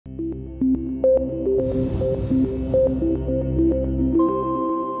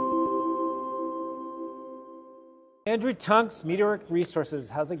Andrew Tunks, Meteoric Resources.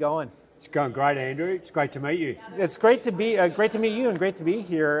 How's it going? It's going great, Andrew. It's great to meet you. It's great to meet you, and great to be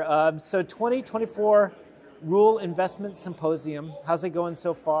here. So 2024 Rule Investment Symposium. How's it going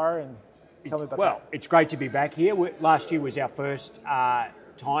so far? And tell me about that. It's great to be back here. Last year was our first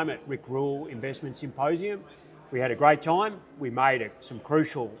time at Rick Rule Investment Symposium. We had a great time. We made some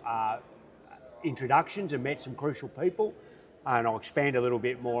crucial introductions and met some crucial people. And I'll expand a little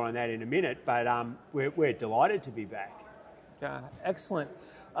bit more on that in a minute, but we're delighted to be back. Yeah, excellent.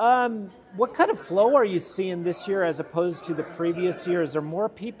 What kind of flow are you seeing this year as opposed to the previous year? Is there more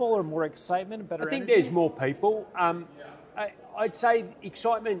people or more excitement, better I think energy? there's more people. I'd say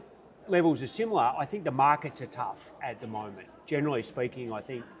excitement levels are similar. I think the markets are tough at the moment. Generally speaking, I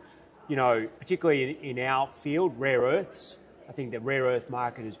think, particularly in our field, rare earths, I think the rare earth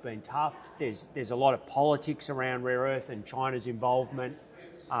market has been tough. There's a lot of politics around rare earth and China's involvement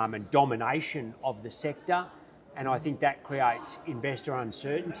and domination of the sector. And I think that creates investor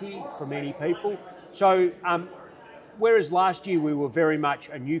uncertainty for many people. So whereas last year we were very much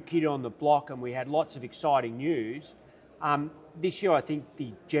a new kid on the block and we had lots of exciting news, this year I think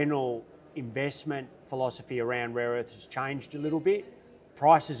the general investment philosophy around rare earths has changed a little bit.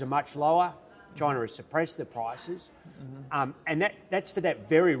 Prices are much lower. China has suppressed the prices. And that's for that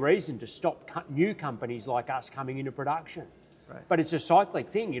very reason, to stop new companies like us coming into production. Right. But it's a cyclic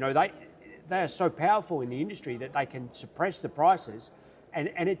thing. They are so powerful in the industry that they can suppress the prices, and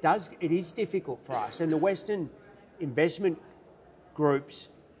it is difficult for us. And the Western investment groups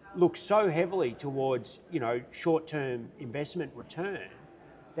look so heavily towards short-term investment return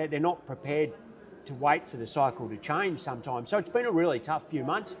that they're not prepared to wait for the cycle to change sometimes. So it's been a really tough few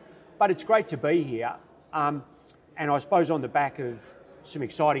months, but it's great to be here. And I suppose on the back of some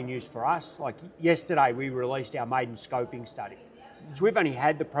exciting news for us, like yesterday we released our maiden scoping study. So we've only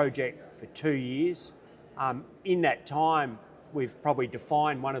had the project for 2 years. In that time, we've probably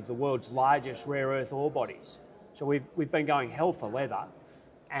defined one of the world's largest rare earth ore bodies. So we've been going hell for leather,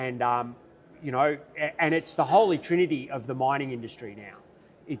 and and it's the holy trinity of the mining industry now.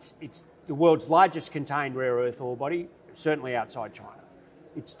 It's the world's largest contained rare earth ore body, certainly outside China.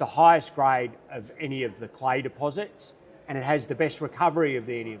 It's the highest grade of any of the clay deposits, and it has the best recovery of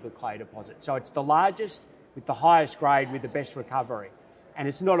any of the clay deposits. So it's the largest with the highest grade with the best recovery. And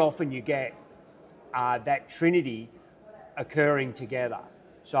it's not often you get that trinity occurring together.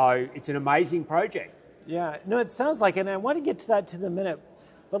 So it's an amazing project. Yeah, no, it sounds like it, and I want to get to that in a minute.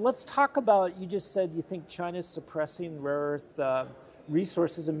 But let's talk about, you just said you think China's suppressing rare earth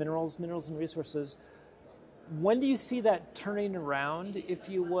resources and minerals and resources. When do you see that turning around, if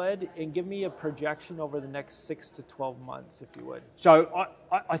you would? And give me a projection over the next 6 to 12 months, if you would. So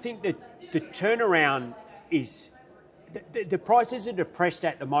I think that the turnaround is, the prices are depressed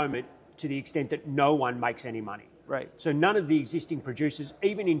at the moment to the extent that no one makes any money. Right. So none of the existing producers,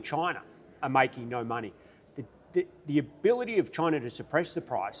 even in China, are making no money. The ability of China to suppress the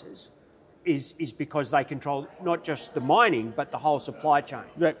prices is because they control not just the mining, but the whole supply chain.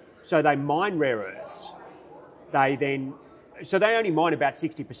 Right. So they mine rare earths. They only mine about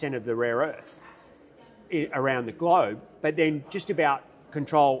 60% of the rare earth around the globe, but then just about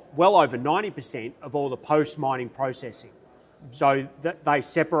control well over 90% of all the post-mining processing. So that they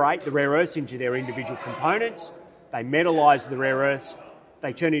separate the rare earths into their individual components, they metallise the rare earths,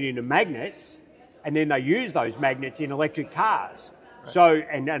 they turn it into magnets, and then they use those magnets in electric cars, right.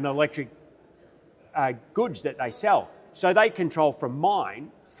 and electric goods that they sell. So they control from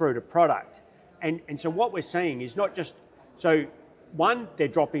mine through to product. And so what we're seeing is not just, so one,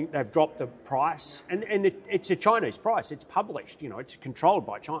 they've dropped the price, and it's a Chinese price, it's published, it's controlled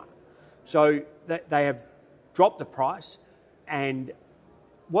by China. So they have dropped the price, and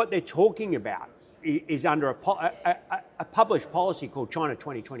what they're talking about is under a published policy called China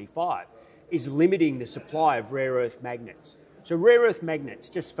 2025, is limiting the supply of rare earth magnets. So rare earth magnets,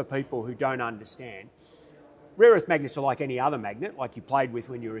 just for people who don't understand, rare earth magnets are like any other magnet, like you played with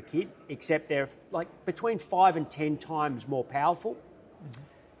when you were a kid, except they're like between 5 and 10 times more powerful. Mm-hmm.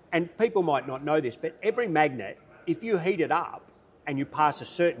 And people might not know this, but every magnet, if you heat it up and you pass a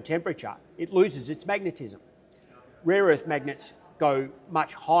certain temperature, it loses its magnetism. Rare earth magnets go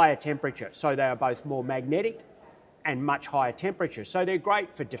much higher temperature, so they are both more magnetic and much higher temperature. So they're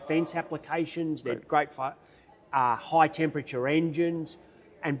great for defence applications, they're great for high temperature engines,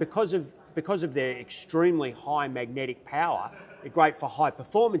 and because of their extremely high magnetic power, they're great for high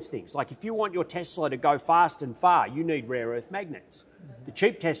performance things. Like if you want your Tesla to go fast and far, you need rare earth magnets. Mm-hmm. The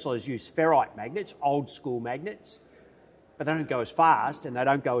cheap Teslas use ferrite magnets, old school magnets, but they don't go as fast and they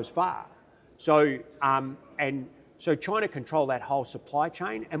don't go as far. So, so China control that whole supply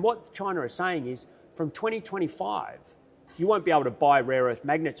chain. And what China is saying is, from 2025, you won't be able to buy rare earth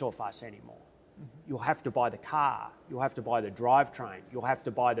magnets off us anymore. You'll have to buy the car, you'll have to buy the drivetrain, you'll have to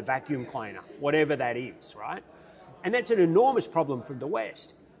buy the vacuum cleaner, whatever that is, right? And that's an enormous problem from the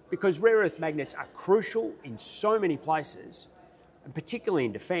West, because rare earth magnets are crucial in so many places, and particularly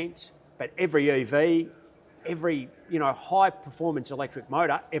in defence, but every EV, every high performance electric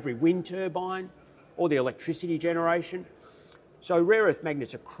motor, every wind turbine, all the electricity generation. So rare earth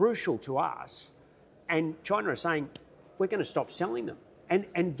magnets are crucial to us, and China is saying we're going to stop selling them,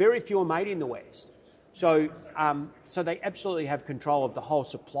 and very few are made in the West. So so they absolutely have control of the whole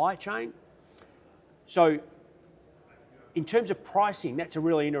supply chain. So in terms of pricing, that's a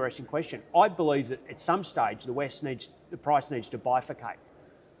really interesting question. I believe that at some stage the price needs to bifurcate.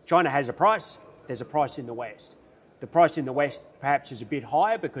 China has a price, there's a price in the West. The price in the West perhaps is a bit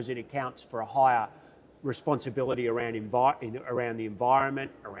higher because it accounts for a higher responsibility around the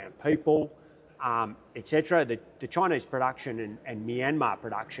environment, around people, etc. The Chinese production and Myanmar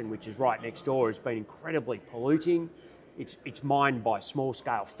production, which is right next door, has been incredibly polluting. It's mined by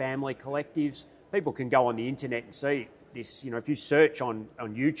small-scale family collectives. People can go on the internet and see this. If you search on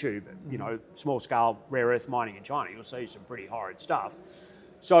YouTube, small-scale rare earth mining in China, you'll see some pretty horrid stuff.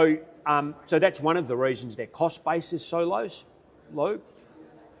 So that's one of the reasons their cost base is so low.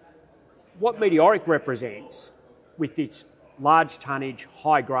 What Meteoric represents, with its large tonnage,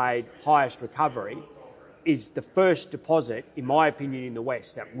 high grade, highest recovery, is the first deposit, in my opinion, in the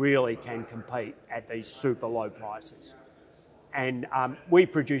West that really can compete at these super low prices. And we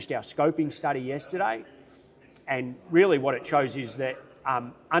produced our scoping study yesterday, and really what it shows is that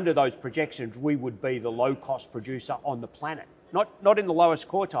under those projections, we would be the low-cost producer on the planet. Not in the lowest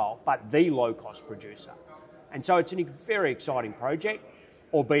quartile, but the low-cost producer. And so it's a very exciting project,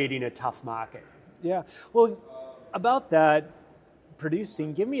 albeit in a tough market. Yeah. Well, about that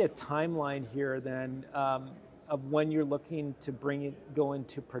producing, give me a timeline here then of when you're looking to go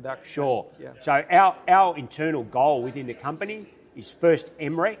into production. Sure. Yeah. So our internal goal within the company is first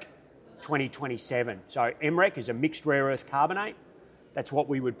MREC 2027. So MREC is a mixed rare earth carbonate. That's what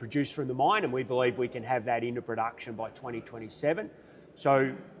we would produce from the mine, and we believe we can have that into production by 2027.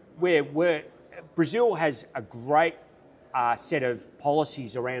 So Brazil has a great set of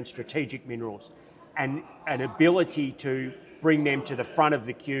policies around strategic minerals and an ability to bring them to the front of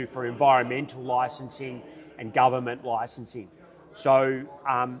the queue for environmental licensing and government licensing. So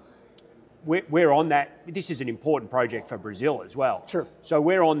we're on that. This is an important project for Brazil as well. Sure. So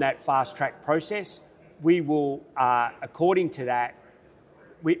we're on that fast track process. We will, according to that,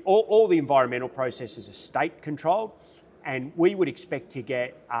 all the environmental processes are state controlled, and we would expect to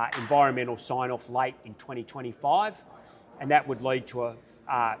get environmental sign-off late in 2025, and that would lead to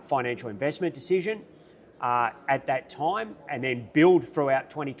a financial investment decision at that time, and then build throughout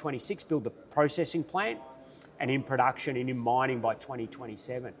 2026, build the processing plant, and in production and in mining by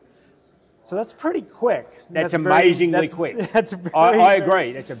 2027. So that's pretty quick. That's amazingly quick. I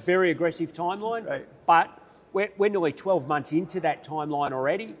agree. That's a very aggressive timeline, right. But we're nearly 12 months into that timeline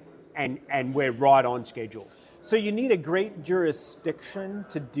already, and we're right on schedule. So you need a great jurisdiction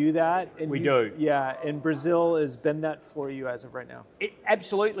to do that. And we do. Yeah, and Brazil has been that for you as of right now.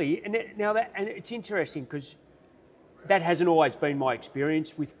 Absolutely. And it's interesting because that hasn't always been my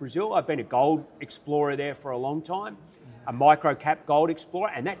experience with Brazil. I've been a gold explorer there for a long time, a micro-cap gold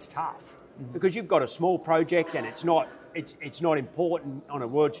explorer, and that's tough because you've got a small project and it's not important on a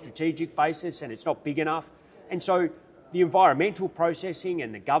world strategic basis and it's not big enough. And so the environmental processing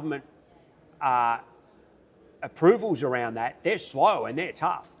and the government approvals around that, they're slow and they're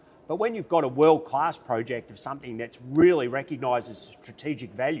tough. But when you've got a world-class project of something that's really recognised as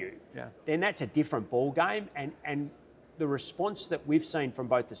strategic value, then that's a different ball game. And the response that we've seen from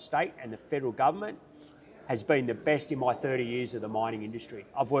both the state and the federal government has been the best in my 30 years of the mining industry.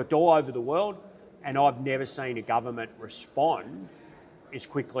 I've worked all over the world, and I've never seen a government respond as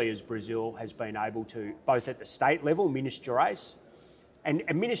quickly as Brazil has been able to, both at the state level, Minas Gerais, and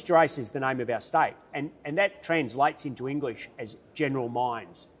Minas Gerais is the name of our state, and that translates into English as general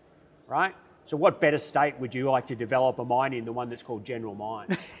mines, right? So what better state would you like to develop a mine in than one that's called General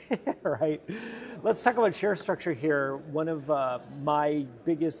Mines? Right. Let's talk about share structure here. One of my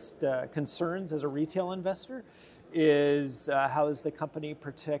biggest concerns as a retail investor is how is the company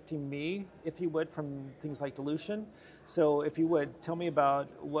protecting me, if you would, from things like dilution. So if you would, tell me about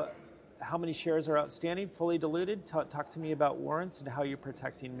how many shares are outstanding, fully diluted. Talk to me about warrants and how you're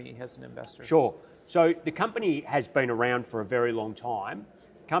protecting me as an investor. Sure. So the company has been around for a very long time.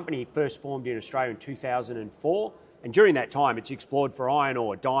 The company first formed in Australia in 2004. And during that time, it's explored for iron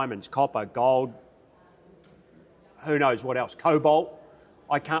ore, diamonds, copper, gold, who knows what else, cobalt.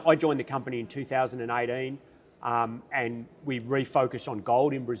 I joined the company in 2018, and we refocused on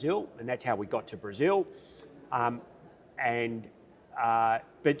gold in Brazil, and that's how we got to Brazil.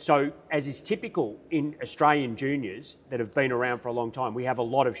 But so, as is typical in Australian juniors that have been around for a long time, we have a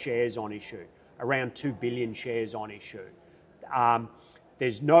lot of shares on issue, around 2 billion shares on issue.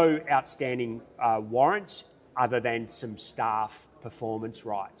 There's no outstanding warrants other than some staff performance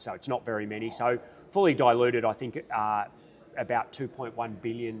rights, so it's not very many. So fully diluted, I think about 2.1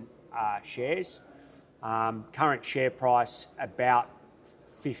 billion shares. Current share price about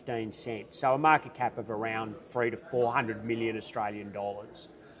 15 cents, so a market cap of around 300 to 400 million Australian dollars.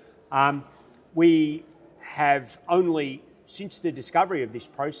 We have only, since the discovery of this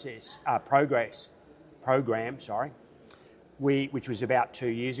program, which was about 2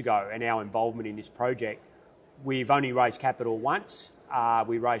 years ago, and our involvement in this project, we've only raised capital once.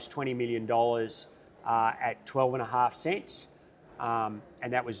 We raised $20 million at 12.5 cents, and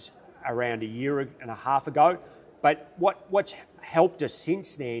that was around a year and a half ago. But what's helped us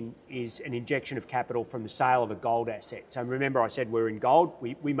since then is an injection of capital from the sale of a gold asset. So remember I said we're in gold.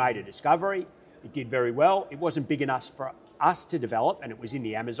 We made a discovery. It did very well. It wasn't big enough for us to develop, and it was in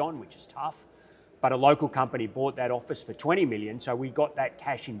the Amazon, which is tough. But a local company bought that off us for 20 million, so we got that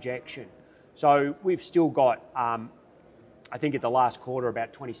cash injection. So we've still got, I think at the last quarter,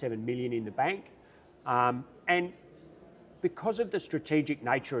 about 27 million in the bank. And because of the strategic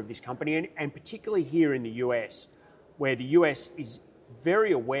nature of this company, and particularly here in the US, where the US is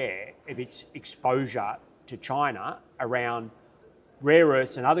very aware of its exposure to China around rare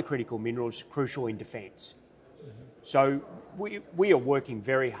earths and other critical minerals crucial in defence. So we are working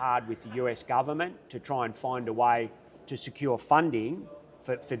very hard with the US government to try and find a way to secure funding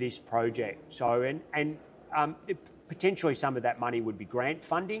for this project. So potentially some of that money would be grant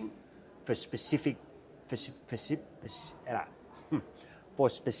funding for specific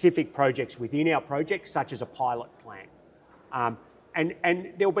projects within our project, such as a pilot plant. And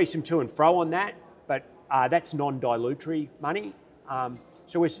there'll be some to and fro on that, but that's non-dilutory money.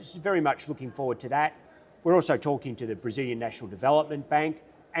 So we're very much looking forward to that. We're also talking to the Brazilian National Development Bank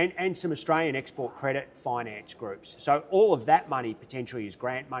and some Australian export credit finance groups. So all of that money potentially is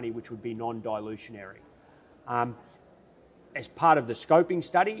grant money, which would be non-dilutionary. As part of the scoping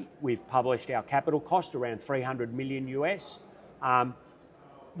study, we've published our capital cost around 300 million US.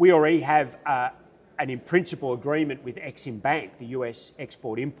 We already have an in-principle agreement with Exim Bank, the US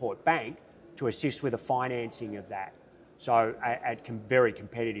Export-Import Bank, to assist with the financing of that, so at very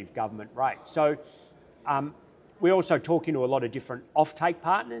competitive government rates. So we're also talking to a lot of different offtake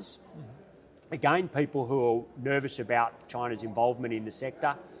partners. Again, people who are nervous about China's involvement in the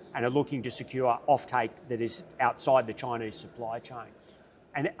sector and are looking to secure offtake that is outside the Chinese supply chain.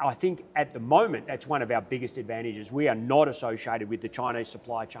 And I think at the moment, that's one of our biggest advantages. We are not associated with the Chinese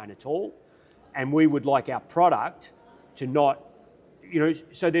supply chain at all. And we would like our product to not,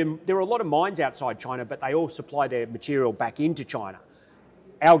 so there are a lot of mines outside China, but they all supply their material back into China.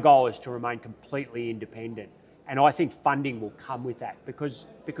 Our goal is to remain completely independent. And I think funding will come with that because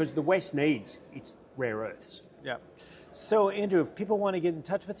the West needs its rare earths. Yeah. So, Andrew, if people want to get in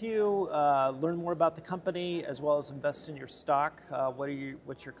touch with you, learn more about the company, as well as invest in your stock,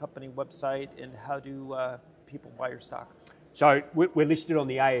 what's your company website, and how do people buy your stock? So we're listed on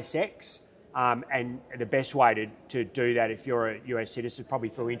the ASX, and the best way to do that, if you're a US citizen, is probably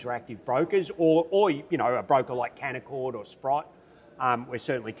through Interactive Brokers or a broker like Canaccord or Sprott. We're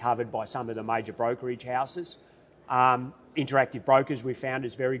certainly covered by some of the major brokerage houses. Interactive Brokers we found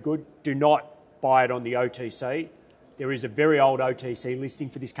is very good. Do not buy it on the OTC. There is a very old OTC listing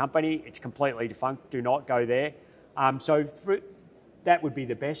for this company. It's completely defunct. Do not go there. That would be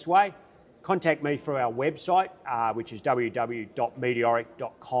the best way. Contact me through our website, which is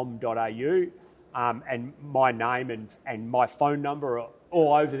www.meteoric.com.au, and my name and my phone number are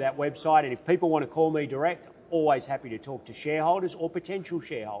all over that website. And if people want to call me direct, always happy to talk to shareholders or potential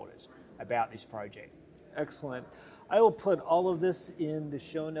shareholders about this project. Excellent. I will put all of this in the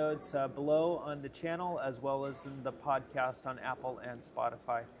show notes below on the channel, as well as in the podcast on Apple and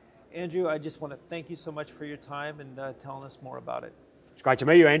Spotify. Andrew, I just want to thank you so much for your time and telling us more about it. It's great to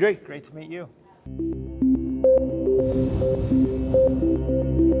meet you, Andrew. Great to meet you.